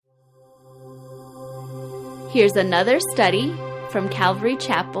Here's another study from Calvary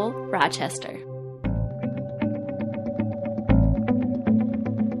Chapel, Rochester.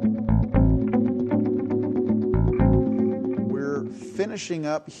 We're finishing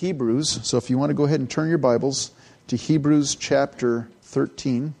up Hebrews, so if you want to go ahead and turn your Bibles to Hebrews chapter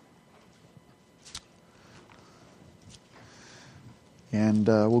 13. And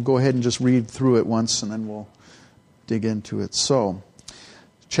we'll go ahead and just read through it once, and then we'll dig into it. So,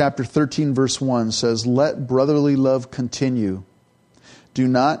 chapter 13, verse 1 says, "Let brotherly love continue. Do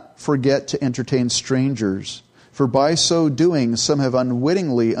not forget to entertain strangers, for by so doing some have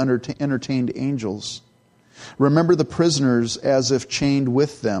unwittingly entertained angels. Remember the prisoners as if chained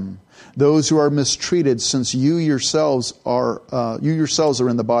with them, those who are mistreated, since you yourselves are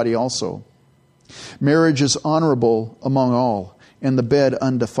in the body also. Marriage is honorable among all, and the bed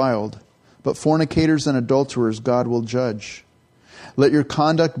undefiled. But fornicators and adulterers God will judge. Let your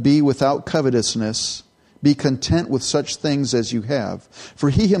conduct be without covetousness. Be content with such things as you have. For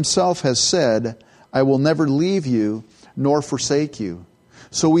he himself has said, I will never leave you nor forsake you.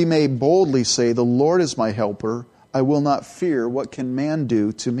 So we may boldly say, the Lord is my helper. I will not fear. What can man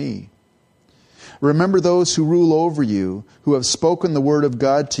do to me? Remember those who rule over you, who have spoken the word of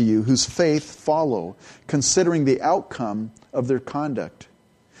God to you, whose faith follow, considering the outcome of their conduct.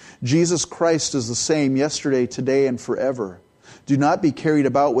 Jesus Christ is the same yesterday, today, and forever. Do not be carried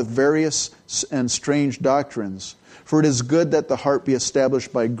about with various and strange doctrines, for it is good that the heart be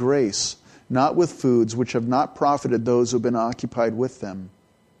established by grace, not with foods which have not profited those who have been occupied with them.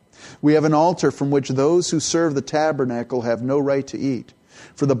 We have an altar from which those who serve the tabernacle have no right to eat.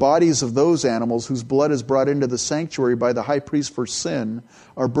 For the bodies of those animals whose blood is brought into the sanctuary by the high priest for sin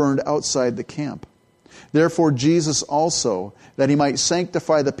are burned outside the camp. Therefore Jesus also, that he might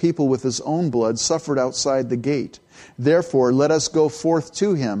sanctify the people with his own blood, suffered outside the gate. Therefore let us go forth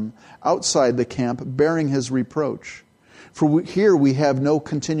to him outside the camp, bearing his reproach. For here we have no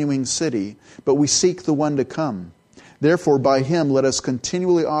continuing city, but we seek the one to come. Therefore by him let us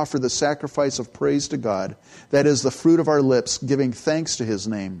continually offer the sacrifice of praise to God, that is the fruit of our lips, giving thanks to his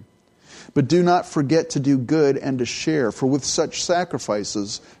name. But do not forget to do good and to share, for with such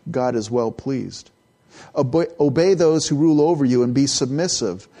sacrifices God is well pleased. Obey those who rule over you and be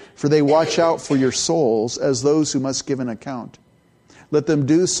submissive, for they watch out for your souls as those who must give an account. Let them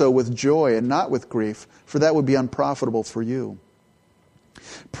do so with joy and not with grief, for that would be unprofitable for you.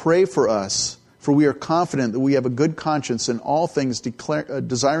 Pray for us, for we are confident that we have a good conscience in all things,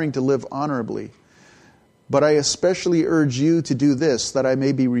 desiring to live honorably. But I especially urge you to do this, that I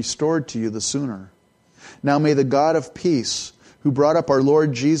may be restored to you the sooner. Now may the God of peace, who brought up our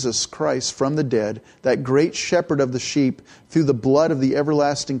Lord Jesus Christ from the dead, that great shepherd of the sheep, through the blood of the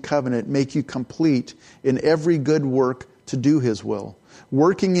everlasting covenant, make you complete in every good work to do his will,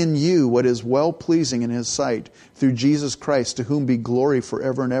 working in you what is well-pleasing in his sight, through Jesus Christ, to whom be glory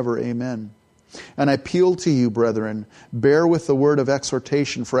forever and ever. Amen. And I appeal to you, brethren, bear with the word of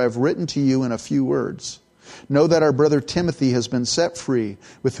exhortation, for I have written to you in a few words. Know that our brother Timothy has been set free,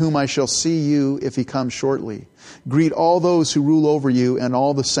 with whom I shall see you if he comes shortly. Greet all those who rule over you and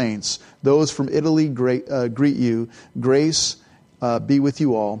all the saints. Those from Italy greet you. Grace be with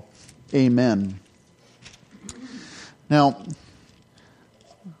you all. Amen. Now,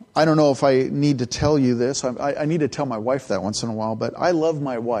 I don't know if I need to tell you this. I need to tell my wife that once in a while, but I love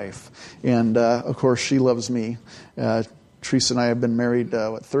my wife. And, of course, she loves me. Teresa and I have been married,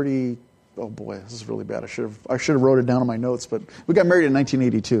 30... Oh boy, this is really bad. I should have wrote it down in my notes, but we got married in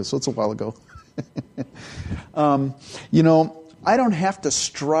 1982, so it's a while ago. I don't have to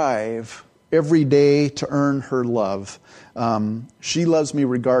strive every day to earn her love. She loves me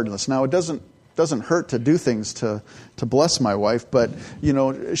regardless. Now, it doesn't hurt to do things to bless my wife, but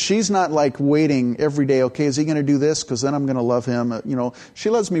she's not like waiting every day. Okay, is he going to do this? Because then I'm going to love him. She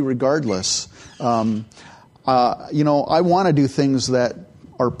loves me regardless. I want to do things that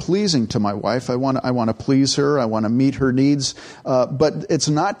are pleasing to my wife. I want to please her. I want to meet her needs. But it's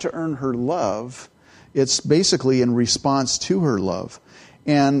not to earn her love. It's basically in response to her love.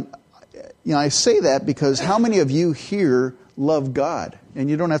 And I say that because how many of you here love God? And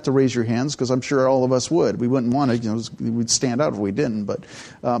you don't have to raise your hands, because I'm sure all of us would. We wouldn't want to, we'd stand out if we didn't. But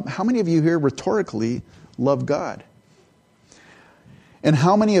how many of you here rhetorically love God? And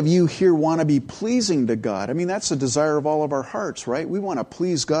how many of you here want to be pleasing to God? I mean, that's the desire of all of our hearts, right? We want to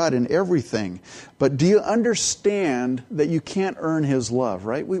please God in everything. But do you understand that you can't earn his love,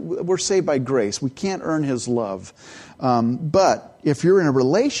 right? We're saved by grace. We can't earn his love. But if you're in a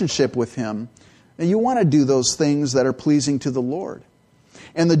relationship with him, and you want to do those things that are pleasing to the Lord.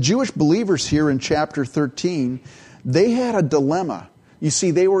 And the Jewish believers here in chapter 13, they had a dilemma. You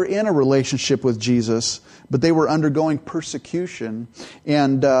see, they were in a relationship with Jesus, but they were undergoing persecution.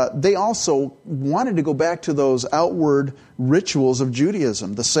 And they also wanted to go back to those outward rituals of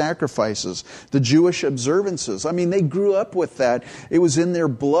Judaism, the sacrifices, the Jewish observances. I mean, they grew up with that. It was in their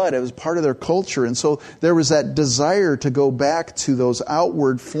blood. It was part of their culture. And so there was that desire to go back to those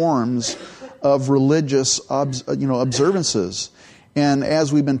outward forms of religious observances. And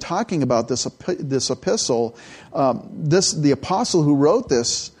as we've been talking about this epistle, the apostle who wrote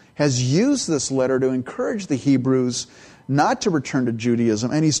this has used this letter to encourage the Hebrews not to return to Judaism,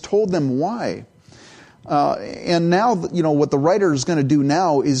 and he's told them why. And now, what the writer is going to do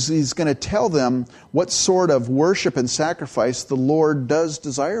now is he's going to tell them what sort of worship and sacrifice the Lord does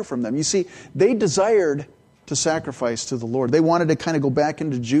desire from them. You see, they desired to sacrifice to the Lord. They wanted to kind of go back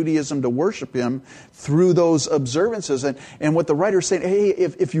into Judaism to worship Him through those observances. And what the writer is saying, hey,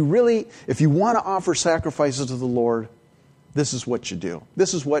 if you want to offer sacrifices to the Lord, this is what you do.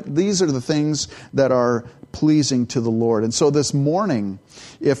 These are the things that are pleasing to the Lord. And so this morning,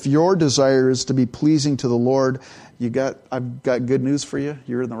 if your desire is to be pleasing to the Lord, I've got good news for you.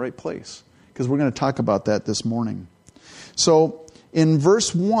 You're in the right place. Because we're going to talk about that this morning. So, in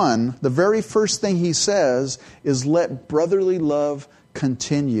verse 1, the very first thing he says is, let brotherly love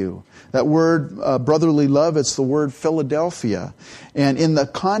continue. That word, brotherly love, it's the word Philadelphia. And in the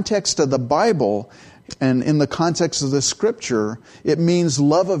context of the Bible, and in the context of the Scripture, it means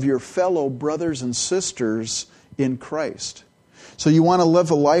love of your fellow brothers and sisters in Christ. So you want to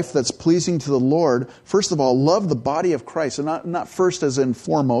live a life that's pleasing to the Lord. First of all, love the body of Christ. And not first as in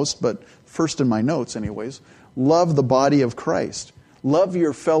foremost, but first in my notes anyways. Love the body of Christ. Love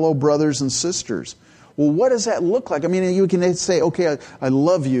your fellow brothers and sisters. Well, what does that look like? I mean, you can say, okay, I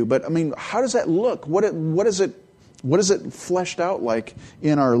love you, but I mean, how does that look? What is it fleshed out like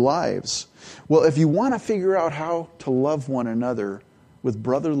in our lives? Well, if you want to figure out how to love one another with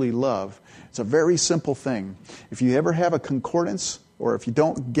brotherly love, it's a very simple thing. If you ever have a concordance, or if you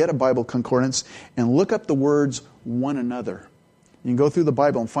don't get a Bible concordance, and look up the words one another. You can go through the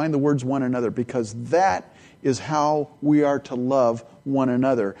Bible and find the words one another, because that is how we are to love one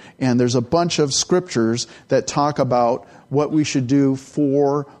another. And there's a bunch of scriptures that talk about what we should do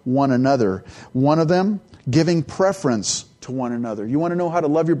for one another. One of them, giving preference to one another. You want to know how to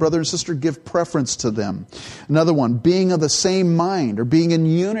love your brother and sister? Give preference to them. Another one, being of the same mind, or being in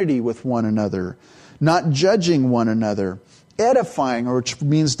unity with one another. Not judging one another. Edifying, which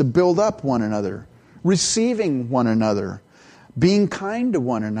means to build up one another. Receiving one another. Being kind to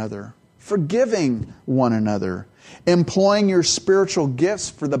one another. Forgiving one another, employing your spiritual gifts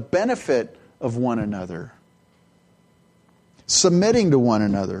for the benefit of one another, submitting to one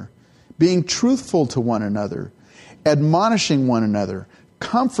another, being truthful to one another, admonishing one another,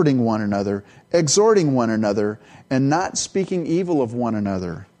 comforting one another, exhorting one another, and not speaking evil of one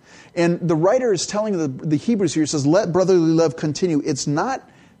another. And the writer is telling the Hebrews here, he says, let brotherly love continue. It's not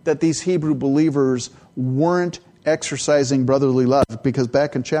that these Hebrew believers weren't exercising brotherly love, because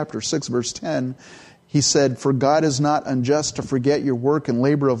back in chapter 6, verse 10, he said, for God is not unjust to forget your work and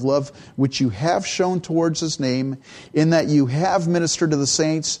labor of love, which you have shown towards His name, in that you have ministered to the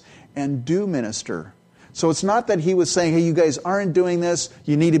saints and do minister. So it's not that he was saying, hey, you guys aren't doing this,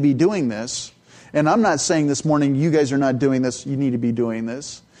 you need to be doing this. And I'm not saying this morning, you guys are not doing this, you need to be doing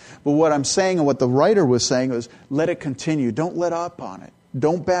this. But what I'm saying, and what the writer was saying, was let it continue. Don't let up on it.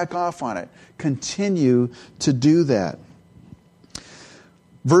 Don't back off on it. Continue to do that.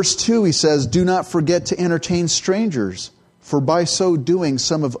 Verse 2, he says, do not forget to entertain strangers, for by so doing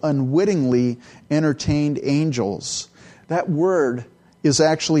some have unwittingly entertained angels. That word is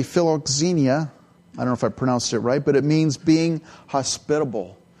actually philoxenia. I don't know if I pronounced it right, but it means being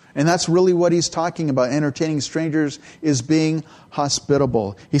hospitable. And that's really what he's talking about. Entertaining strangers is being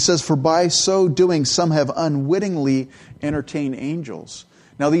hospitable. He says, for by so doing, some have unwittingly entertained angels.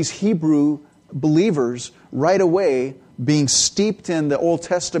 Now, these Hebrew believers, right away, being steeped in the Old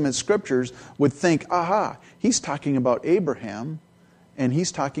Testament scriptures, would think, aha, he's talking about Abraham and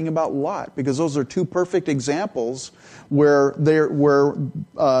he's talking about Lot, because those are two perfect examples where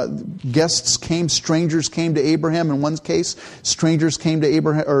guests came, strangers came to Abraham in one case, strangers came to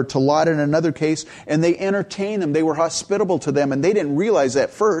Abraham or to Lot in another case, and they entertained them. They were hospitable to them, and they didn't realize at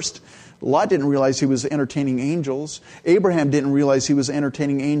first. Lot didn't realize he was entertaining angels. Abraham didn't realize he was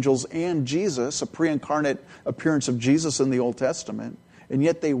entertaining angels and Jesus, a pre-incarnate appearance of Jesus in the Old Testament, and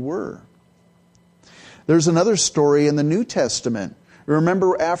yet they were. There's another story in the New Testament.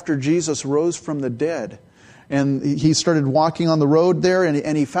 Remember, after Jesus rose from the dead, and he started walking on the road there,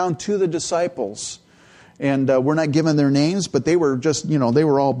 and he found two of the disciples. And we're not given their names, but they were just, they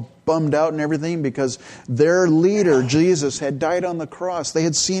were all bummed out and everything because their leader, Jesus, had died on the cross. They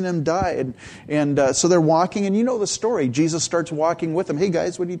had seen him die. And so they're walking, and you know the story. Jesus starts walking with them. Hey,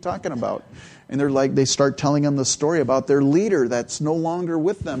 guys, what are you talking about? And they start telling them the story about their leader that's no longer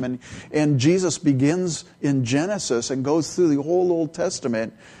with them. And Jesus begins in Genesis and goes through the whole Old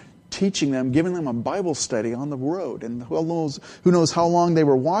Testament, teaching them, giving them a Bible study on the road. And who knows how long they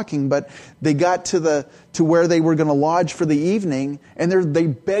were walking, but they got to where they were going to lodge for the evening, and they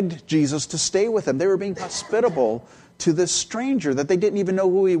begged Jesus to stay with them. They were being hospitable to this stranger that they didn't even know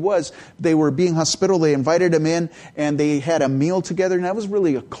who he was. They were being hospitable. They invited him in, and they had a meal together. And that was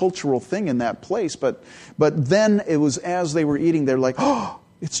really a cultural thing in that place. But then it was as they were eating, they're like, oh,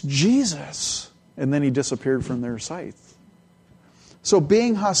 it's Jesus. And then he disappeared from their sight. So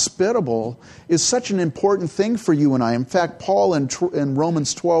being hospitable is such an important thing for you and I. In fact, Paul in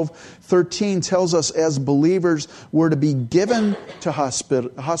Romans 12:13 tells us as believers we're to be given to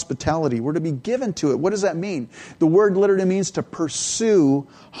hospitality. We're to be given to it. What does that mean? The word literally means to pursue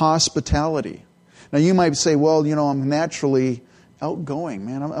hospitality. Now you might say, well, I'm naturally outgoing,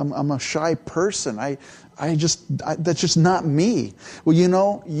 man. I'm a shy person. That's just not me. Well,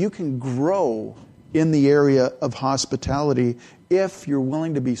 you can grow in the area of hospitality if you're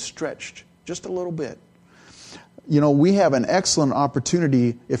willing to be stretched just a little bit. We have an excellent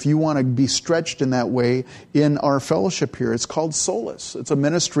opportunity if you want to be stretched in that way in our fellowship here. It's called Solace. It's a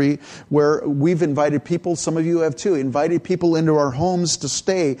ministry where we've invited people, some of you have too, invited people into our homes to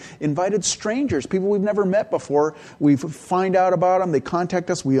stay, invited strangers, people we've never met before. We find out about them, they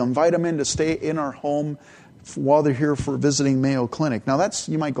contact us, we invite them in to stay in our home while they're here for visiting Mayo Clinic. Now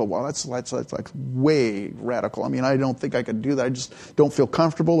you might go, well, that's like way radical. I don't think I could do that. I just don't feel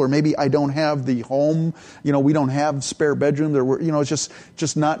comfortable, or maybe I don't have the home. We don't have spare bedroom. It's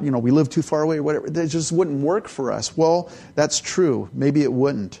just not, we live too far away or whatever. It just wouldn't work for us. Well, that's true. Maybe it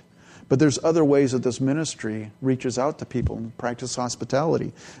wouldn't. But there's other ways that this ministry reaches out to people and practice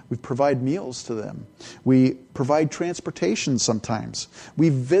hospitality. We provide meals to them. We provide transportation sometimes. We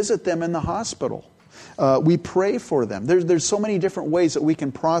visit them in the hospital. We pray for them. There's so many different ways that we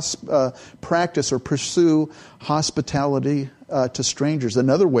can practice or pursue hospitality to strangers.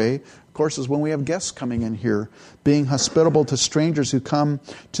 Another way, of course, is when we have guests coming in here, being hospitable to strangers who come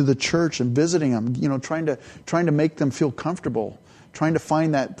to the church and visiting them. Trying to make them feel comfortable, trying to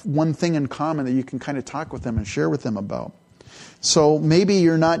find that one thing in common that you can kind of talk with them and share with them about. So maybe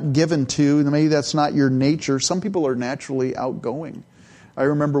you're not given to, maybe that's not your nature. Some people are naturally outgoing. I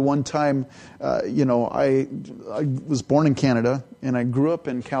remember one time, I was born in Canada, and I grew up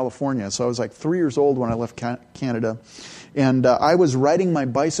in California. So I was like 3 years old when I left Canada. And I was riding my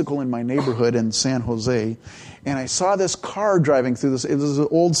bicycle in my neighborhood in San Jose, and I saw this car driving through this. It was an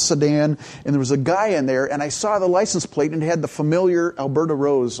old sedan, and there was a guy in there, and I saw the license plate, and it had the familiar Alberta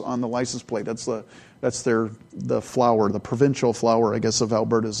rose on the license plate. That's the flower, the provincial flower, I guess, of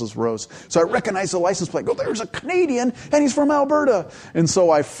Alberta is rose. So I recognized the license plate. There's a Canadian, and he's from Alberta. And so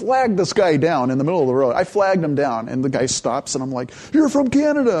I flagged this guy down in the middle of the road. I flagged him down, and the guy stops, and I'm like, "You're from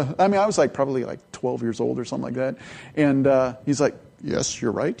Canada." I was probably 12 years old or something like that. And he's like, "Yes,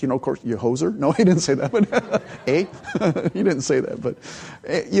 you're right. Of course, you hoser." No, he didn't say that, but he didn't say that. But,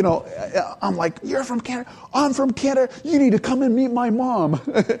 I'm like, "You're from Canada." "I'm from Canada. You need to come and meet my mom."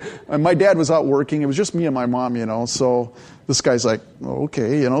 And my dad was out working. It was just me and my mom, So this guy's like, oh,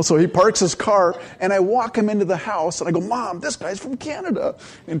 okay, So he parks his car, and I walk him into the house, and I go, "Mom, this guy's from Canada."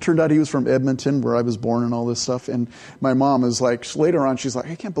 And it turned out he was from Edmonton, where I was born and all this stuff. And my mom is like, later on, she's like,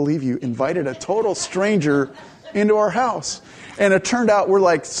 "I can't believe you invited a total stranger into our house." And it turned out we're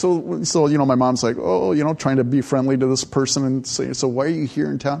like, so my mom's like, trying to be friendly to this person and say, "So why are you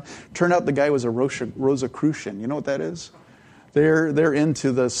here in town?" Turned out the guy was a Rosicrucian. You know what that is? They're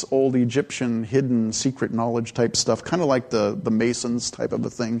into this old Egyptian hidden secret knowledge type stuff, kind of like the Masons type of a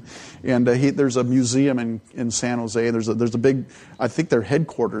thing. And there's a museum in San Jose. There's a big, I think their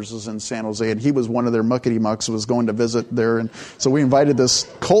headquarters is in San Jose, and he was one of their muckety mucks who was going to visit there. And so we invited this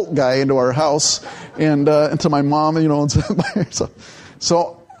cult guy into our house and to my mom,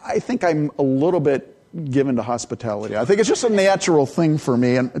 so I think I'm a little bit given to hospitality. I think it's just a natural thing for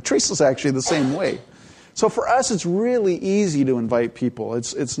me, and Teresa's actually the same way. So for us, it's really easy to invite people.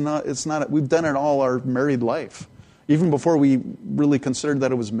 It's not. We've done it all our married life. Even before we really considered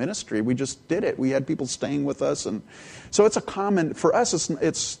that it was ministry, we just did it. We had people staying with us, and so it's a common. For us,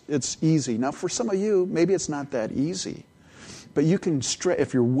 it's easy. Now, for some of you, maybe it's not that easy, but you can stretch.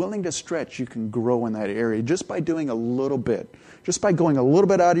 If you're willing to stretch, you can grow in that area just by doing a little bit. Just by going a little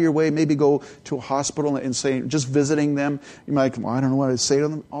bit out of your way, maybe go to a hospital and say, just visiting them. You might, I don't know what to say to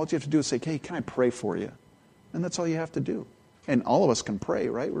them. All you have to do is say, "Hey, can I pray for you?" And that's all you have to do. And all of us can pray,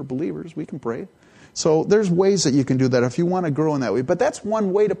 right? We're believers. We can pray. So there's ways that you can do that if you want to grow in that way. But that's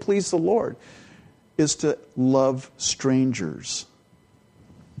one way to please the Lord, is to love strangers.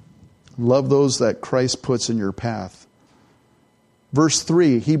 Love those that Christ puts in your path. Verse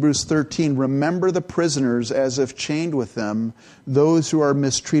 3, Hebrews 13, remember the prisoners as if chained with them, those who are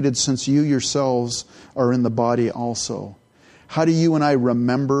mistreated, since you yourselves are in the body also. How do you and I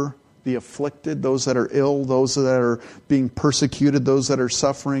remember the afflicted, those that are ill, those that are being persecuted, those that are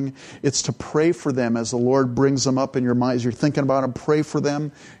suffering? It's to pray for them as the Lord brings them up in your mind. As you're thinking about them, pray for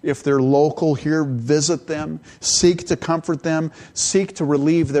them. If they're local here, visit them. Seek to comfort them. Seek to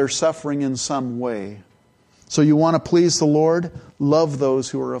relieve their suffering in some way. So you want to please the Lord? Love those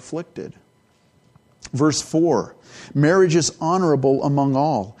who are afflicted. Verse 4, marriage is honorable among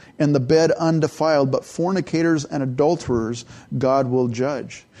all, and the bed undefiled, but fornicators and adulterers God will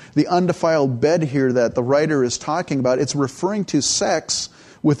judge. The undefiled bed here that the writer is talking about, it's referring to sex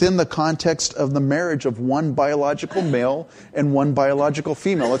within the context of the marriage of one biological male and one biological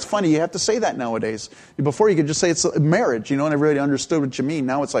female. It's funny, you have to say that nowadays. Before you could just say it's a marriage, and everybody understood what you mean.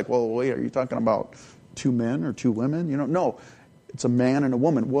 Now it's like, well, wait, are you talking about two men or two women? No. It's a man and a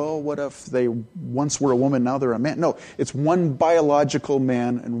woman. Well, what if they once were a woman, now they're a man? No, it's one biological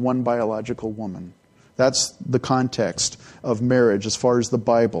man and one biological woman. That's the context of marriage as far as the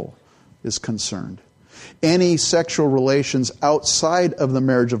Bible is concerned. Any sexual relations outside of the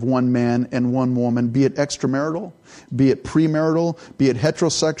marriage of one man and one woman, be it extramarital, be it premarital, be it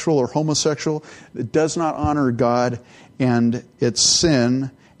heterosexual or homosexual, it does not honor God, and it's sin,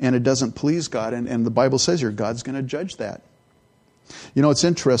 and it doesn't please God. And the Bible says here, God's going to judge that. It's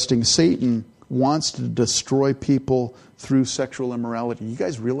interesting. Satan wants to destroy people through sexual immorality. You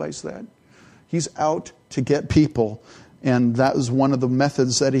guys realize that? He's out to get people, and that is one of the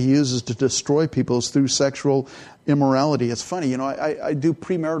methods that he uses to destroy people, is through sexual immorality. It's funny, I do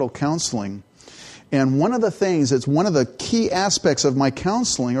premarital counseling, and one of the things, it's one of the key aspects of my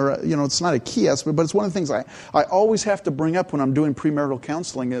counseling, or, it's not a key aspect, but it's one of the things I always have to bring up when I'm doing premarital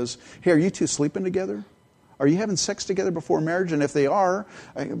counseling is, hey, are you two sleeping together? Are you having sex together before marriage? And if they are,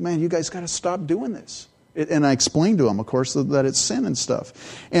 man, you guys got to stop doing this. And I explain to them, of course, that it's sin and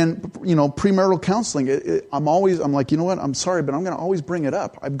stuff. And, premarital counseling, I'm like, you know what? I'm sorry, but I'm going to always bring it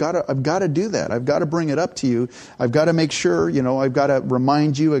up. I've got to do that. I've got to bring it up to you. I've got to make sure, I've got to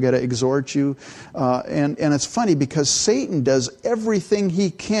remind you. I've got to exhort you. And it's funny because Satan does everything he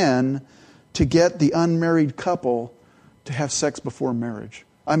can to get the unmarried couple to have sex before marriage.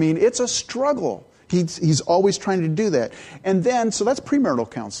 I mean, it's a struggle. He's always trying to do that. And then, so that's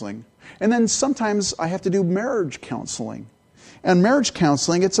premarital counseling. And then sometimes I have to do marriage counseling. And marriage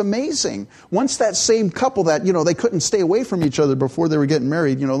counseling, it's amazing. Once that same couple that, they couldn't stay away from each other before they were getting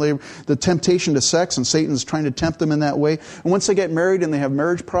married, the temptation to sex, and Satan's trying to tempt them in that way. And once they get married and they have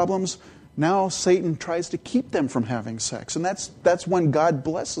marriage problems, now Satan tries to keep them from having sex. And that's when God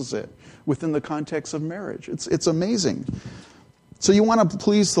blesses it within the context of marriage. It's amazing. So you want to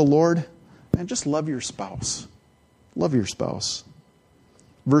please the Lord? And just love your spouse. Love your spouse.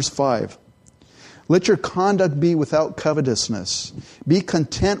 Verse 5. Let your conduct be without covetousness. Be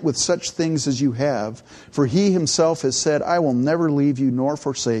content with such things as you have. For he himself has said, I will never leave you nor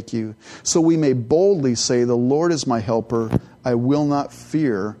forsake you. So we may boldly say, the Lord is my helper. I will not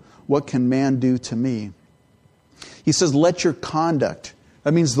fear. What can man do to me? He says, let your conduct.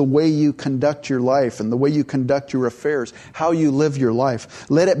 That means the way you conduct your life and the way you conduct your affairs, how you live your life.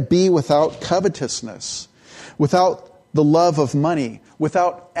 Let it be without covetousness, without the love of money,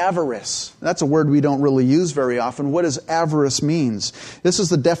 without avarice. That's a word we don't really use very often. What does avarice means? This is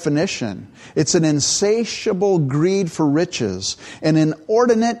the definition. It's an insatiable greed for riches, an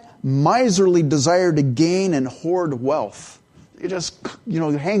inordinate, miserly desire to gain and hoard wealth. You're just,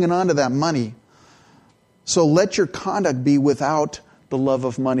 hanging on to that money. So let your conduct be without the love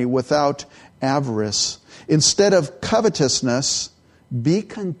of money, without avarice. Instead of covetousness, be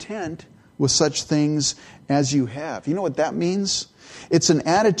content with such things as you have. You know what that means? It's an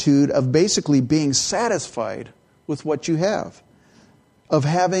attitude of basically being satisfied with what you have, of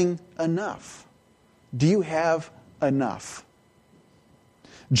having enough. Do you have enough?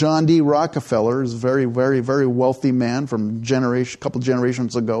 John D. Rockefeller is a very, very, very wealthy man from a couple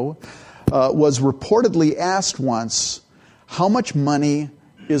generations ago, was reportedly asked once, how much money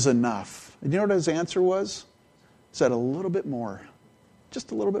is enough? And you know what his answer was? He said, a little bit more.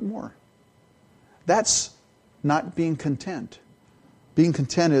 Just a little bit more. That's not being content. Being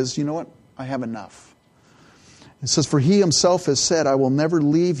content is, you know what? I have enough. It says, for he himself has said, I will never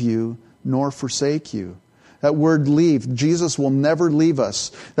leave you nor forsake you. That word leave, Jesus will never leave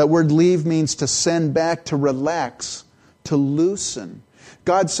us. That word leave means to send back, to relax, to loosen.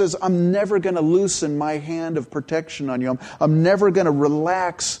 God says, I'm never going to loosen my hand of protection on you. I'm never going to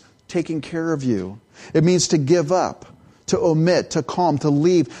relax taking care of you. It means to give up, to omit, to calm, to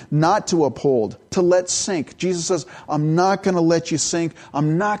leave, not to uphold, to let sink. Jesus says, I'm not going to let you sink.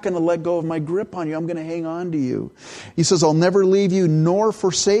 I'm not going to let go of my grip on you. I'm going to hang on to you. He says, I'll never leave you nor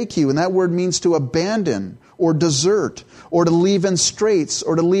forsake you. And that word means to abandon or desert or to leave in straits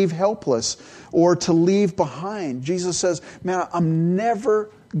or to leave helpless or to leave behind. Jesus says, man, I'm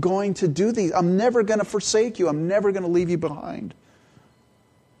never going to do these. I'm never going to forsake you. I'm never going to leave you behind.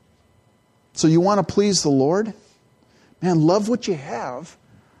 So you want to please the Lord? Man, love what you have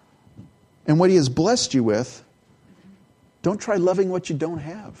and what He has blessed you with. Don't try loving what you don't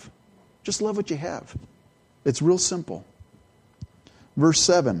have. Just love what you have. It's real simple. Verse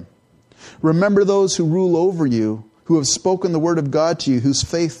 7. Remember those who rule over you, who have spoken the word of God to you, whose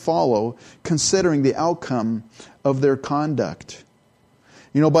faith follow, considering the outcome of their conduct.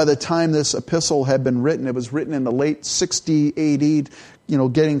 You know, by the time this epistle had been written, it was written in the late 60 AD,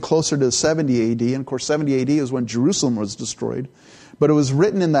 getting closer to 70 AD. And of course, 70 AD is when Jerusalem was destroyed. But it was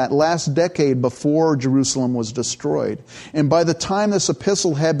written in that last decade before Jerusalem was destroyed. And by the time this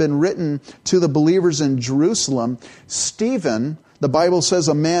epistle had been written to the believers in Jerusalem, Stephen, the Bible says,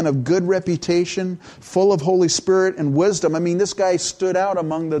 a man of good reputation, full of Holy Spirit and wisdom. I mean, this guy stood out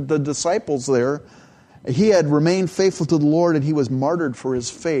among the disciples there. He had remained faithful to the Lord, and he was martyred for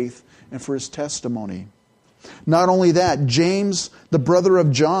his faith and for his testimony. Not only that, James, the brother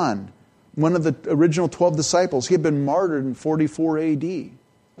of John, one of the original 12 disciples, he had been martyred in 44 AD.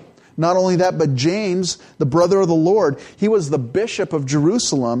 Not only that, but James, the brother of the Lord, he was the bishop of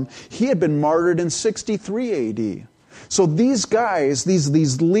Jerusalem. He had been martyred in 63 AD. So these guys,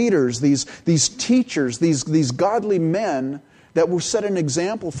 these leaders, these teachers, these godly men that were set an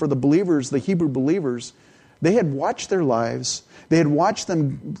example for the believers, the Hebrew believers, they had watched their lives. They had watched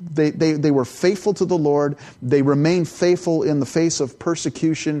them. They were faithful to the Lord. They remained faithful in the face of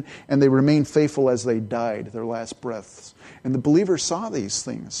persecution, and they remained faithful as they died, their last breaths. And the believers saw these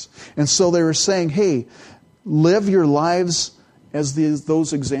things. And so they were saying, hey, live your lives as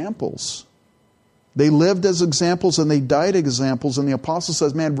those examples. They lived as examples and they died as examples. And the apostle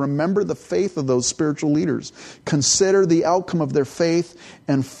says, man, remember the faith of those spiritual leaders. Consider the outcome of their faith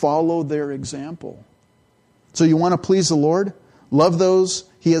and follow their example. So you want to please the Lord? Love those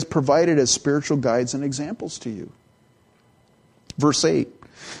He has provided as spiritual guides and examples to you. Verse 8.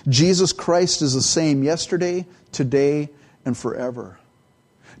 Jesus Christ is the same yesterday, today, and forever.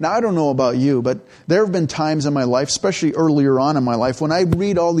 Now, I don't know about you, but there have been times in my life, especially earlier on in my life, when I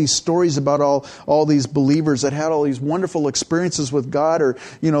read all these stories about all these believers that had all these wonderful experiences with God, or,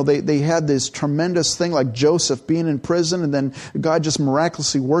 they had this tremendous thing like Joseph being in prison, and then God just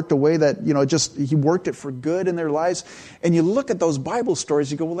miraculously worked a way that, He worked it for good in their lives. And you look at those Bible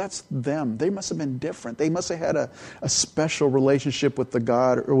stories, you go, well, that's them. They must have been different. They must have had a special relationship with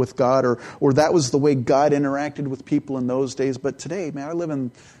God, or that was the way God interacted with people in those days. But today, man, I live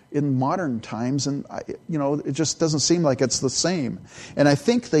in modern times, and it just doesn't seem like it's the same. And I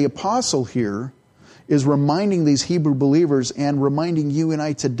think the apostle here is reminding these Hebrew believers and reminding you and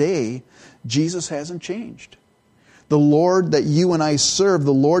I today, Jesus hasn't changed. The Lord that you and I serve,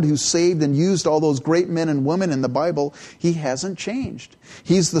 the Lord who saved and used all those great men and women in the Bible, He hasn't changed.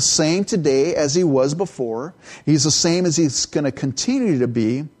 He's the same today as He was before. He's the same as He's going to continue to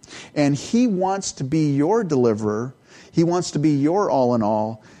be. And He wants to be your deliverer. He wants to be your all in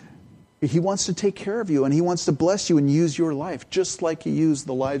all. He wants to take care of you, and He wants to bless you and use your life, just like He used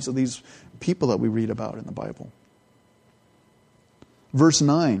the lives of these people that we read about in the Bible. Verse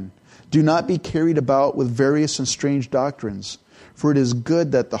 9, do not be carried about with various and strange doctrines, for it is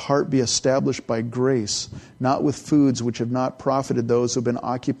good that the heart be established by grace, not with foods which have not profited those who have been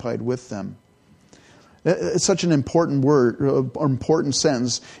occupied with them. It's such an important word, or important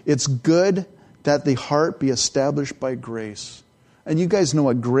sentence. It's good that the heart be established by grace. And you guys know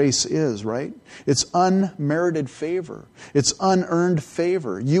what grace is, right? It's unmerited favor. It's unearned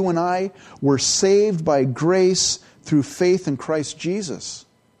favor. You and I were saved by grace through faith in Christ Jesus.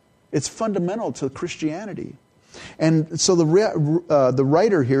 It's fundamental to Christianity. And so the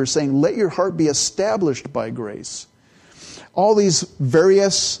writer here is saying, let your heart be established by grace. All these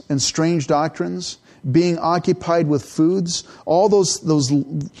various and strange doctrines, being occupied with foods, all those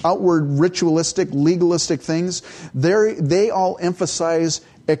outward ritualistic, legalistic things, they all emphasize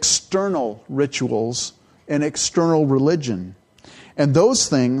external rituals and external religion. And those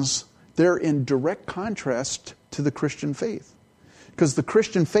things, they're in direct contrast to the Christian faith. Because the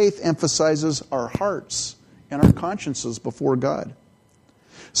Christian faith emphasizes our hearts and our consciences before God.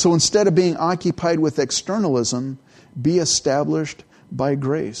 So instead of being occupied with externalism, be established by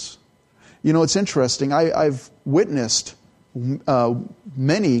grace. You know, it's interesting. I've witnessed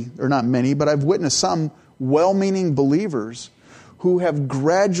many, or not many, but I've witnessed some well-meaning believers who have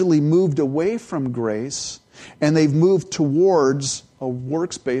gradually moved away from grace, and they've moved towards a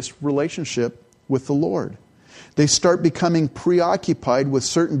works-based relationship with the Lord. They start becoming preoccupied with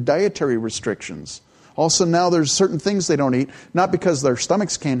certain dietary restrictions. Also, now there's certain things they don't eat, not because their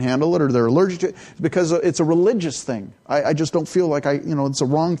stomachs can't handle it or they're allergic to it, because it's a religious thing. I just don't feel like it's a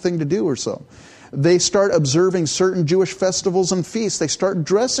wrong thing to do or so. They start observing certain Jewish festivals and feasts. They start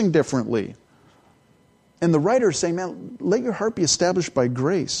dressing differently. And the writer is saying, man, let your heart be established by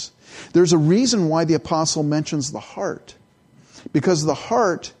grace. There's a reason why the apostle mentions the heart. Because the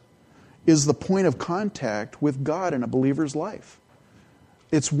heart is the point of contact with God in a believer's life.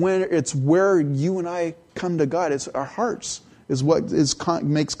 It's where you and I come to God. It's our hearts is what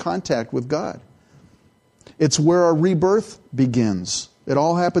makes contact with God. It's where our rebirth begins. It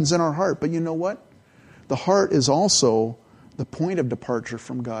all happens in our heart. But you know what? The heart is also the point of departure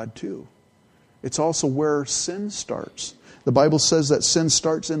from God too. It's also where sin starts. The Bible says that sin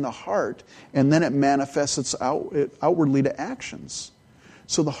starts in the heart, and then it manifests outwardly to actions.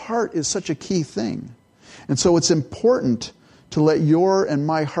 So the heart is such a key thing. And so it's important to let your and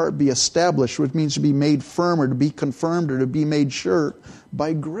my heart be established, which means to be made firm or to be confirmed or to be made sure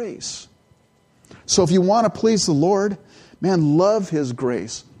by grace. So if you want to please the Lord, man, love His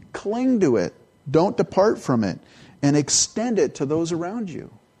grace. Cling to it. Don't depart from it. And extend it to those around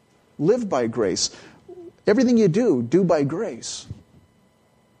you. Live by grace. Everything you do by grace.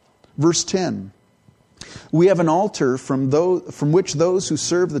 Verse 10. We have an altar from which those who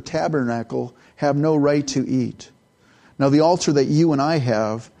serve the tabernacle have no right to eat. Now the altar that you and I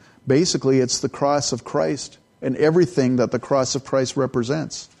have, basically it's the cross of Christ and everything that the cross of Christ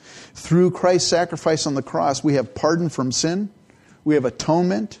represents. Through Christ's sacrifice on the cross, we have pardon from sin, we have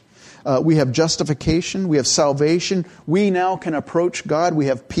atonement, we have justification, we have salvation. We now can approach God, we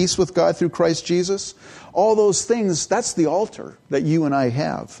have peace with God through Christ Jesus. All those things, that's the altar that you and I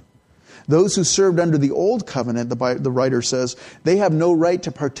have. Those who served under the old covenant, the writer says, they have no right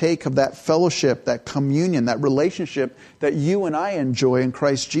to partake of that fellowship, that communion, that relationship that you and I enjoy in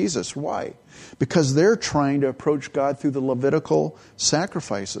Christ Jesus. Why? Because they're trying to approach God through the Levitical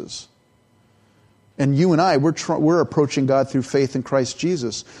sacrifices. And you and I, we're approaching God through faith in Christ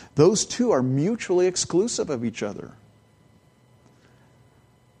Jesus. Those two are mutually exclusive of each other.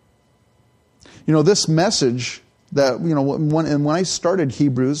 You know, this message that, when I started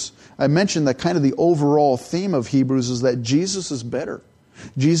Hebrews, I mentioned that kind of the overall theme of Hebrews is that Jesus is better.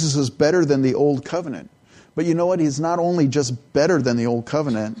 Jesus is better than the old covenant. But you know what? He's not only just better than the old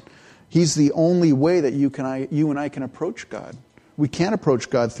covenant. He's the only way that you and I can approach God. We can't approach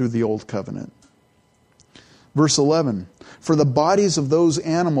God through the old covenant. Verse 11, for the bodies of those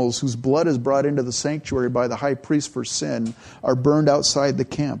animals whose blood is brought into the sanctuary by the high priest for sin are burned outside the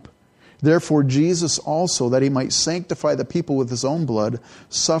camp. Therefore Jesus also, that He might sanctify the people with His own blood,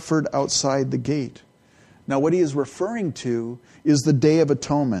 suffered outside the gate. Now what he is referring to is the Day of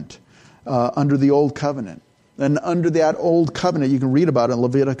Atonement under the Old Covenant. And under that Old Covenant, you can read about it in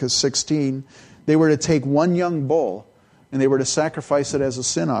Leviticus 16, they were to take one young bull and they were to sacrifice it as a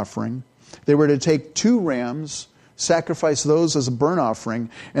sin offering. They were to take 2 rams, sacrifice those as a burnt offering,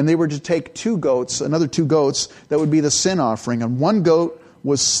 and they were to take 2 goats, another 2 goats, that would be the sin offering. And one goat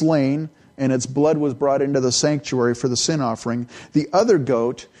was slain, and its blood was brought into the sanctuary for the sin offering. The other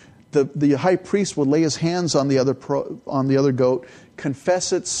goat, the high priest would lay his hands on the other goat, confess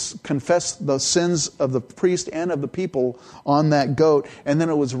the sins of the priest and of the people on that goat, and then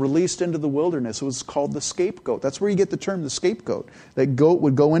it was released into the wilderness. It was called the scapegoat. That's where you get the term the scapegoat. That goat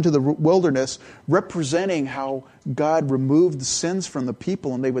would go into the wilderness, representing how God removed the sins from the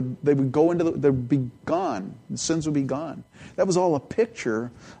people, and they would go into they'd be gone. The sins would be gone. That was all a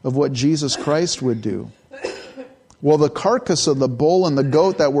picture of what Jesus Christ would do. Well, the carcass of the bull and the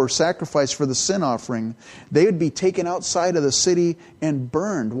goat that were sacrificed for the sin offering, they would be taken outside of the city and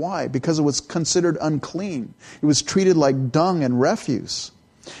burned. Why? Because it was considered unclean. It was treated like dung and refuse.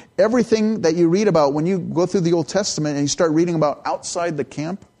 Everything that you read about when you go through the Old Testament and you start reading about outside the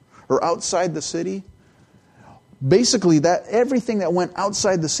camp or outside the city, basically that everything that went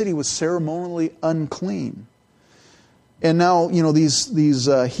outside the city was ceremonially unclean. And now, these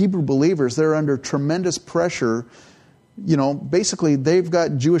Hebrew believers, they're under tremendous pressure. Basically they've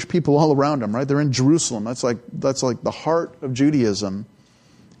got Jewish people all around them, right? They're in Jerusalem. That's like the heart of Judaism.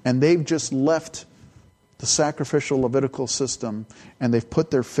 And they've just left the sacrificial Levitical system and they've put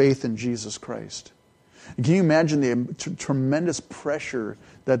their faith in Jesus Christ. And can you imagine the tremendous pressure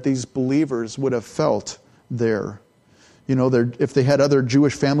that these believers would have felt there? You know, if they had other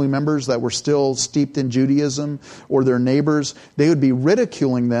Jewish family members that were still steeped in Judaism, or their neighbors, they would be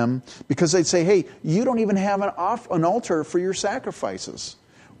ridiculing them because they'd say, hey, you don't even have an altar for your sacrifices.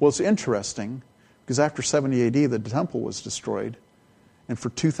 Well, it's interesting because after 70 AD, the temple was destroyed. And for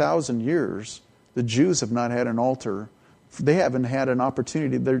 2,000 years, the Jews have not had an altar. They haven't had an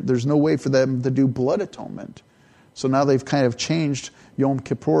opportunity. There's no way for them to do blood atonement. So now they've kind of changed Yom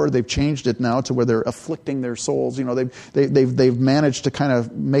Kippur. They've changed it now to where they're afflicting their souls. You know, they've managed to kind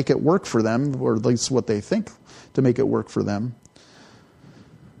of make it work for them, or at least what they think to make it work for them.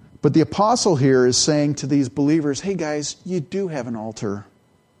 But the apostle here is saying to these believers, hey guys, you do have an altar,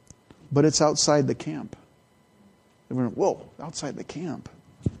 but it's outside the camp. They went, whoa, outside the camp.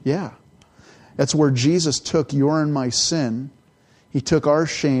 Yeah. That's where Jesus took your and my sin. He took our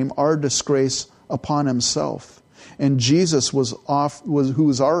shame, our disgrace upon himself. And Jesus who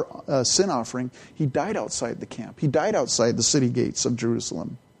was our sin offering, he died outside the camp. He died outside the city gates of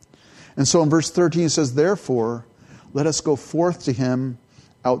Jerusalem. And so in verse 13 it says, therefore, let us go forth to him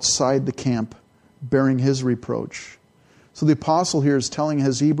outside the camp, bearing his reproach. So the apostle here is telling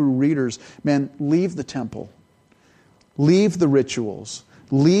his Hebrew readers, man, leave the temple. Leave the rituals.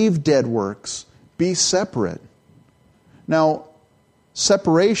 Leave dead works. Be separate. Now,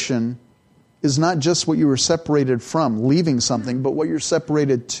 separation is not just what you were separated from, leaving something, but what you're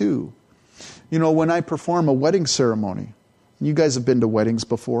separated to. You know, when I perform a wedding ceremony, you guys have been to weddings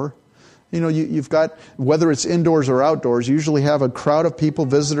before, you know, you've got, whether it's indoors or outdoors, you usually have a crowd of people,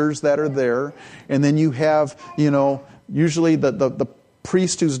 visitors that are there, and then you have, you know, usually the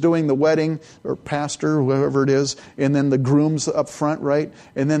priest who's doing the wedding, or pastor, whoever it is, and then the groom's up front, right?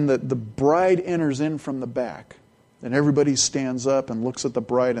 And then the bride enters in from the back. And everybody stands up and looks at the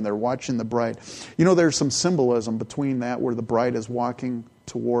bride, and they're watching the bride. You know, there's some symbolism between that, where the bride is walking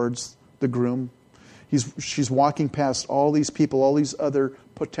towards the groom. She's walking past all these people, all these other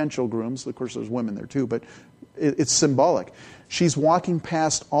potential grooms. Of course, there's women there too, but it's symbolic. She's walking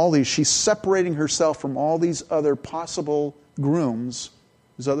past all these. She's separating herself from all these other possible grooms,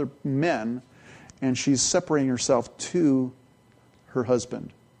 these other men, and she's separating herself to her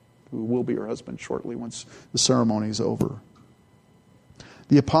husband, who will be her husband shortly once the ceremony is over.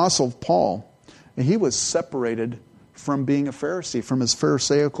 The Apostle Paul, and he was separated from being a Pharisee, from his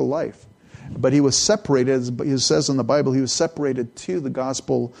Pharisaical life. But he was separated, as it says in the Bible, he was separated to the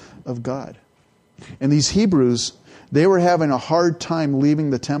gospel of God. And these Hebrews, they were having a hard time leaving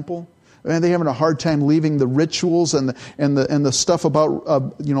the temple. And they're having a hard time leaving the rituals and the stuff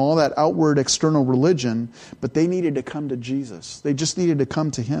about you know, all that outward external religion, but they needed to come to Jesus. They just needed to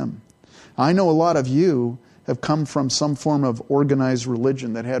come to him. I know a lot of you have come from some form of organized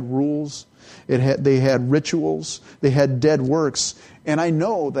religion that had rules, they had rituals, they had dead works, and I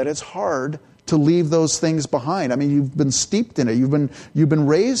know that it's hard to leave those things behind. I mean, you've been steeped in it, you've been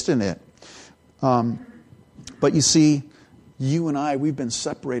raised in it, but you see, you and I, we've been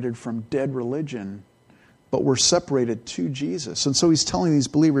separated from dead religion, but we're separated to Jesus. And so he's telling these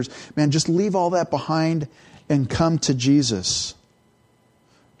believers, man, just leave all that behind and come to Jesus.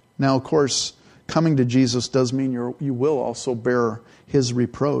 Now, of course, coming to Jesus does mean you will also bear his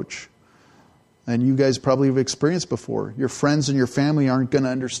reproach. And you guys probably have experienced before. Your friends and your family aren't going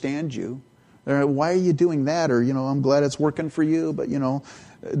to understand you. They're like, why are you doing that? Or, you know, I'm glad it's working for you, but, you know,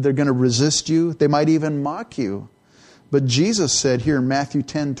 they're going to resist you. They might even mock you. But Jesus said here in Matthew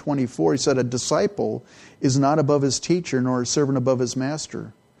 10:24, he said, a disciple is not above his teacher, nor a servant above his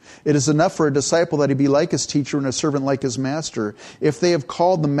master. It is enough for a disciple that he be like his teacher and a servant like his master. If they have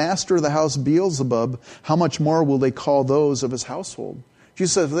called the master of the house Beelzebub, how much more will they call those of his household?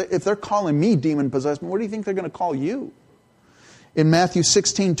 Jesus says, if they're calling me demon-possessed, what do you think they're going to call you? In Matthew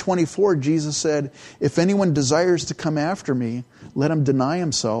 16:24, Jesus said, if anyone desires to come after me, let him deny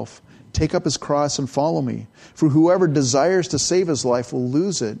himself, take up his cross and follow me. For whoever desires to save his life will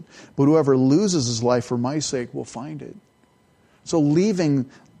lose it, but whoever loses his life for my sake will find it. So leaving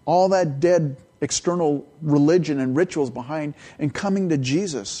all that dead external religion and rituals behind and coming to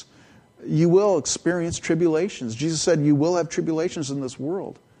Jesus, you will experience tribulations. Jesus said you will have tribulations in this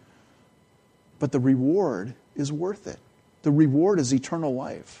world, but the reward is worth it. The reward is eternal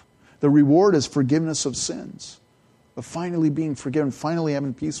life. The reward is forgiveness of sins, of finally being forgiven, finally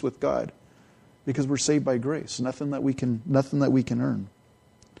having peace with God, because we're saved by grace. Nothing that we can earn.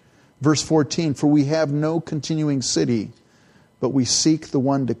 Verse 14, for we have no continuing city, but we seek the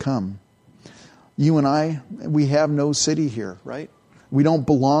one to come. You and I, we have no city here, right? We don't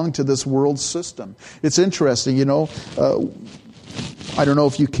belong to this world system. It's interesting, you know, I don't know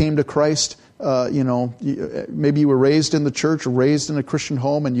if you came to Christ maybe you were raised in the church or raised in a Christian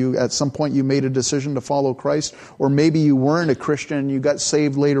home, and at some point you made a decision to follow Christ. Or maybe you weren't a Christian and you got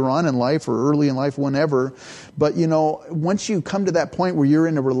saved later on in life or early in life, whenever. But, once you come to that point where you're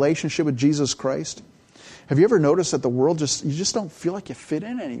in a relationship with Jesus Christ, have you ever noticed that the world you just don't feel like you fit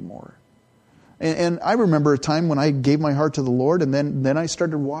in anymore? And I remember a time when I gave my heart to the Lord, and then I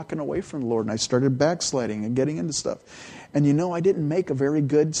started walking away from the Lord, and I started backsliding and getting into stuff. And I didn't make a very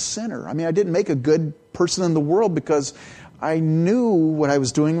good sinner. I didn't make a good person in the world because I knew what I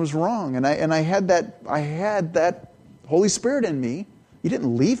was doing was wrong. And I had that Holy Spirit in me. He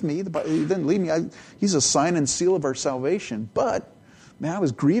didn't leave me. He didn't leave me. He's a sign and seal of our salvation. But, man, I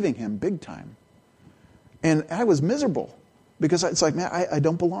was grieving Him big time. And I was miserable. Because it's like, man, I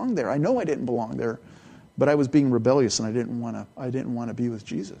don't belong there. I know I didn't belong there, but I was being rebellious, and I didn't want to be with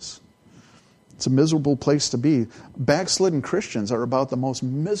Jesus. It's a miserable place to be. Backslidden Christians are about the most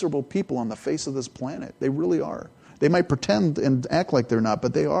miserable people on the face of this planet. They really are. They might pretend and act like they're not,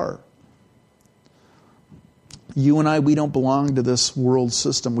 but they are. You and I, we don't belong to this world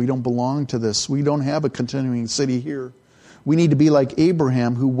system. We don't belong to this. We don't have a continuing city here. We need to be like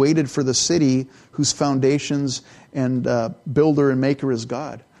Abraham, who waited for the city whose foundations and builder and maker is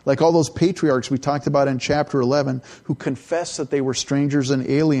God. Like all those patriarchs we talked about in chapter 11, who confessed that they were strangers and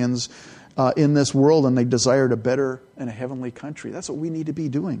aliens in this world, and they desired a better and a heavenly country. That's what we need to be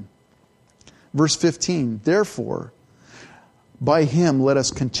doing. Verse 15, therefore, by Him let us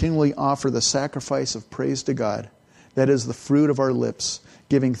continually offer the sacrifice of praise to God. That is the fruit of our lips,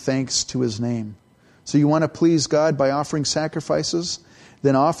 giving thanks to His name. So you want to please God by offering sacrifices?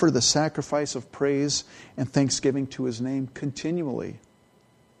 Then offer the sacrifice of praise and thanksgiving to His name continually.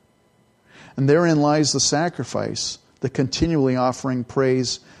 And therein lies the sacrifice, the continually offering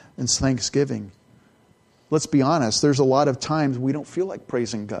praise and thanksgiving. Let's be honest, there's a lot of times we don't feel like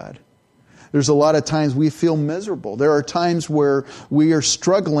praising God. There's a lot of times we feel miserable. There are times where we are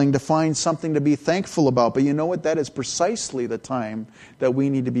struggling to find something to be thankful about. But you know what? That is precisely the time that we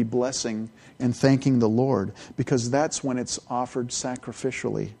need to be blessing and thanking the Lord. Because that's when it's offered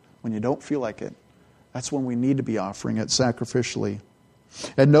sacrificially. When you don't feel like it, that's when we need to be offering it sacrificially.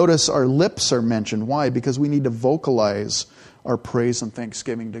 And notice our lips are mentioned. Why? Because we need to vocalize our praise and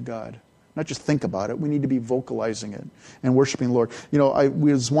thanksgiving to God. Not just think about it. We need to be vocalizing it and worshiping the Lord.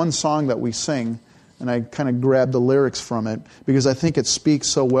 There's one song that we sing, and I kind of grabbed the lyrics from it because I think it speaks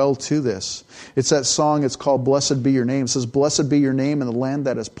so well to this. It's that song, it's called Blessed Be Your Name. It says, blessed be your name in the land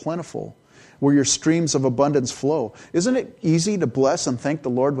that is plentiful, where your streams of abundance flow. Isn't it easy to bless and thank the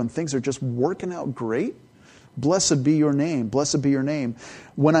Lord when things are just working out great? Blessed be your name. Blessed be your name.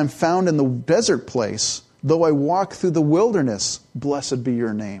 When I'm found in the desert place, though I walk through the wilderness, blessed be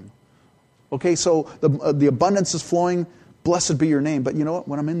your name. Okay, so the abundance is flowing, blessed be your name. But you know what?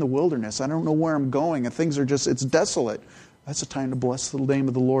 When I'm in the wilderness, I don't know where I'm going, and things are it's desolate. That's a time to bless the name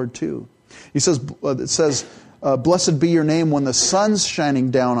of the Lord too. It says, blessed be your name when the sun's shining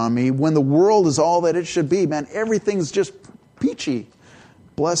down on me, when the world is all that it should be. Man, everything's just peachy.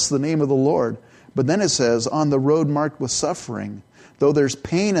 Bless the name of the Lord. But then it says, on the road marked with suffering, though there's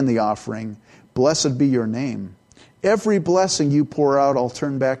pain in the offering, blessed be your name. Every blessing you pour out, I'll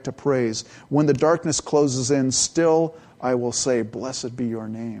turn back to praise. When the darkness closes in, still I will say, blessed be your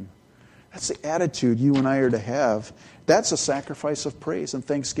name. That's the attitude you and I are to have. That's a sacrifice of praise and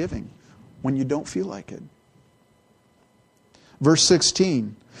thanksgiving when you don't feel like it. Verse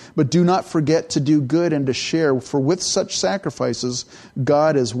 16, but do not forget to do good and to share, for with such sacrifices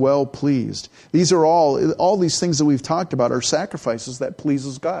God is well pleased. These are all these things that we've talked about are sacrifices that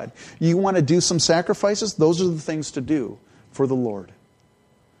pleases God. You want to do some sacrifices? Those are the things to do for the Lord.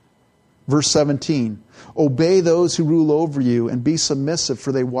 Verse 17, obey those who rule over you and be submissive,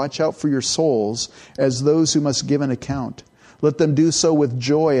 for they watch out for your souls as those who must give an account. Let them do so with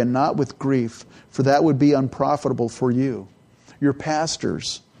joy and not with grief, for that would be unprofitable for you. Your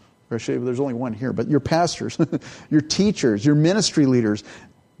pastors, or actually there's only one here, but your pastors, your teachers, your ministry leaders,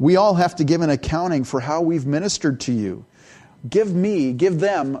 we all have to give an accounting for how we've ministered to you. Give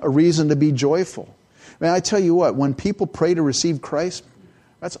them a reason to be joyful. Man, I tell you what, when people pray to receive Christ,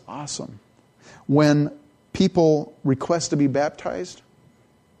 that's awesome. When people request to be baptized,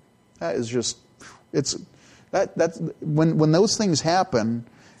 that is just, that's when those things happen,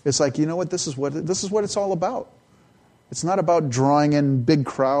 it's like, you know what, this is what it's all about. It's not about drawing in big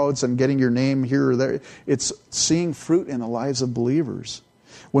crowds and getting your name here or there. It's seeing fruit in the lives of believers.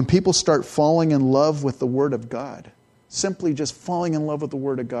 When people start falling in love with the Word of God, simply just falling in love with the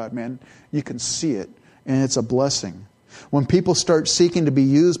Word of God, man, you can see it, and it's a blessing. When people start seeking to be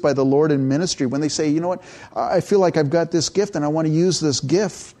used by the Lord in ministry, when they say, you know what, I feel like I've got this gift and I want to use this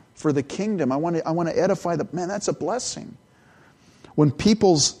gift for the kingdom. I want to edify the man. That's a blessing. When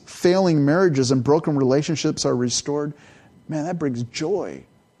people's failing marriages and broken relationships are restored, man, that brings joy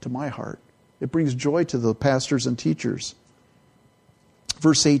to my heart. It brings joy to the pastors and teachers.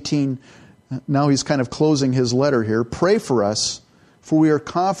 Verse 18, now he's kind of closing his letter here. Pray for us, for we are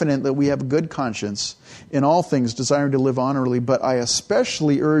confident that we have a good conscience in all things, desiring to live honorably. But I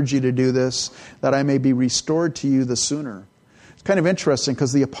especially urge you to do this, that I may be restored to you the sooner. It's kind of interesting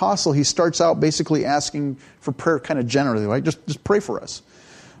because the apostle, he starts out basically asking for prayer kind of generally, right? Just pray for us.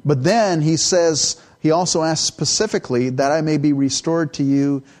 But then he says, he also asks specifically that I may be restored to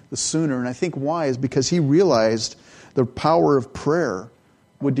you the sooner. And I think why is because he realized the power of prayer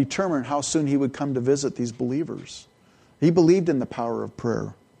would determine how soon he would come to visit these believers. He believed in the power of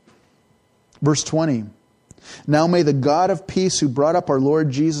prayer. Verse 20. Now may the God of peace, who brought up our Lord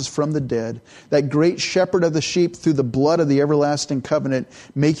Jesus from the dead, that great shepherd of the sheep through the blood of the everlasting covenant,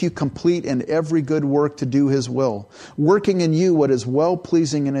 make you complete in every good work to do His will, working in you what is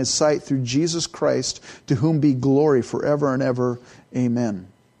well-pleasing in His sight through Jesus Christ, to whom be glory forever and ever. Amen.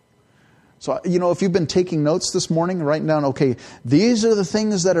 So, if you've been taking notes this morning, writing down, okay, these are the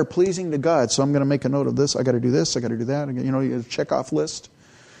things that are pleasing to God. So I'm going to make a note of this. I got to do this. I got to do that. You check off list.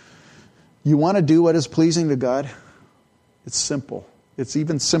 You want to do what is pleasing to God? It's simple. It's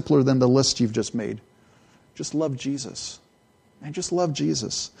even simpler than the list you've just made. Just love Jesus. And just love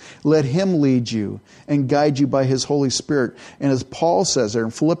Jesus. Let Him lead you and guide you by His Holy Spirit. And as Paul says there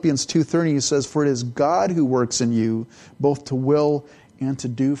in Philippians 2:30, he says, for it is God who works in you both to will and to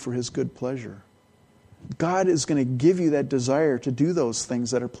do for His good pleasure. God is going to give you that desire to do those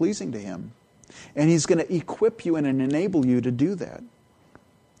things that are pleasing to Him. And He's going to equip you and enable you to do that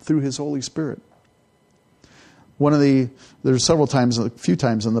through His Holy Spirit. There's a few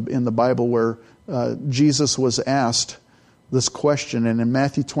times in the Bible where Jesus was asked this question, and in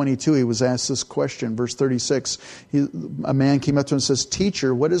Matthew 22 he was asked this question, verse 36. A man came up to him and says,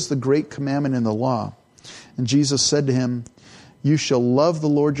 "Teacher, what is the great commandment in the law?" And Jesus said to him, "You shall love the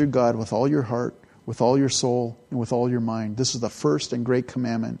Lord your God with all your heart, with all your soul, and with all your mind. This is the first and great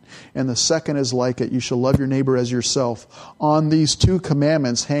commandment. And the second is like it. You shall love your neighbor as yourself. On these two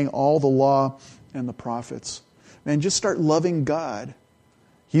commandments hang all the law and the prophets." Man, just start loving God.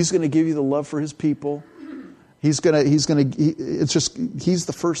 He's going to give you the love for His people. He's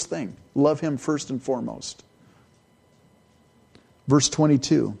the first thing. Love Him first and foremost. Verse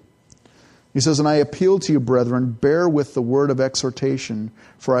 22. He says, "And I appeal to you, brethren, bear with the word of exhortation,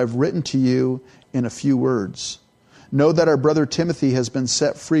 for I have written to you in a few words. Know that our brother Timothy has been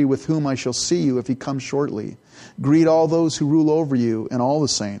set free, with whom I shall see you if he comes shortly. Greet all those who rule over you and all the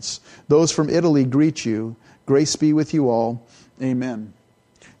saints. Those from Italy greet you. Grace be with you all. Amen."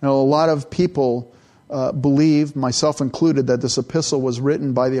 Now, a lot of people believe, myself included, that this epistle was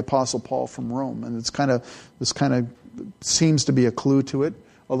written by the Apostle Paul from Rome, and this kind of seems to be a clue to it.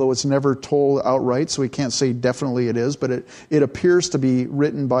 Although it's never told outright, so we can't say definitely it is, but it appears to be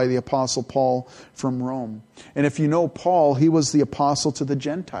written by the Apostle Paul from Rome. And if you know Paul, he was the apostle to the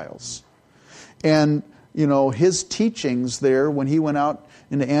Gentiles. And, his teachings there, when he went out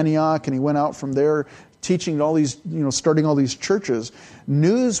into Antioch and he went out from there teaching all these, starting all these churches,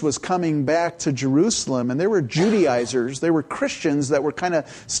 news was coming back to Jerusalem, and there were Judaizers, there were Christians that were kind of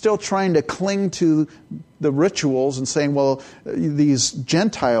still trying to cling to the rituals and saying, well, these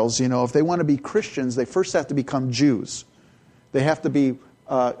Gentiles, if they want to be Christians, they first have to become Jews. They have to be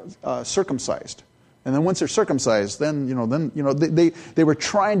circumcised. And then once they're circumcised, they were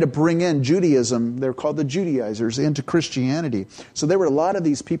trying to bring in Judaism. They're called the Judaizers into Christianity. So there were a lot of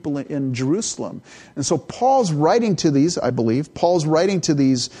these people in Jerusalem. And so Paul's writing to these, I believe,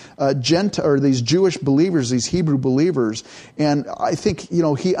 these these Jewish believers, these Hebrew believers. And I think,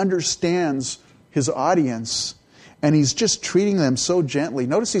 he understands his audience, and he's just treating them so gently.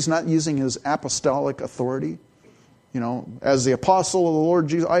 Notice he's not using his apostolic authority. As the apostle of the Lord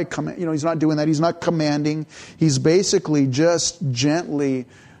Jesus, I command. He's not doing that. He's not commanding. He's basically just gently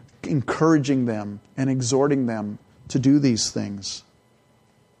encouraging them and exhorting them to do these things.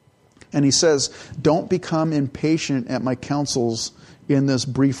 And he says, "Don't become impatient at my counsels in this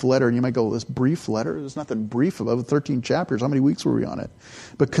brief letter." And you might go, "This brief letter? There's nothing brief about it. 13 chapters. How many weeks were we on it?"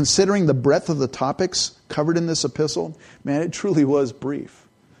 But considering the breadth of the topics covered in this epistle, man, it truly was brief.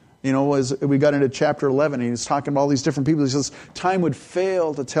 As we got into chapter 11, and he's talking about all these different people. He says, time would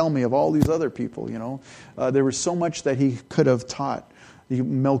fail to tell me of all these other people, There was so much that he could have taught.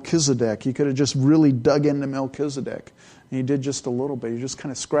 Melchizedek, he could have just really dug into Melchizedek. And he did just a little bit. He just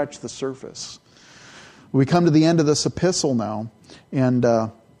kind of scratched the surface. We come to the end of this epistle now, and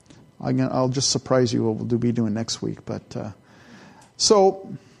I'll just surprise you what we'll be doing next week. But so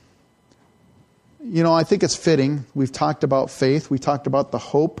I think it's fitting. We've talked about faith. We talked about the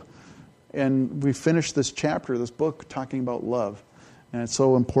hope. And we finished this chapter, this book, talking about love. And it's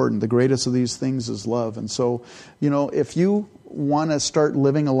so important. The greatest of these things is love. And so, if you want to start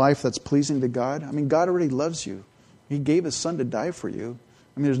living a life that's pleasing to God, God already loves you. He gave His Son to die for you.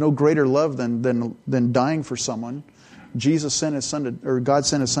 There's no greater love than dying for someone. Jesus sent His Son God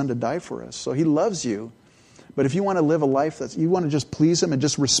sent His Son to die for us. So He loves you. But if you want to live a life you want to just please Him and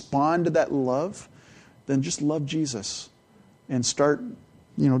just respond to that love, then just love Jesus and start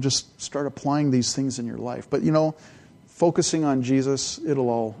applying these things in your life. But, focusing on Jesus,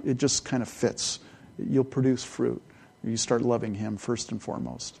 it just kind of fits. You'll produce fruit. You start loving Him first and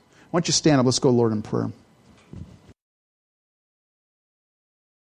foremost. Why don't you stand up? Let's go, Lord, in prayer.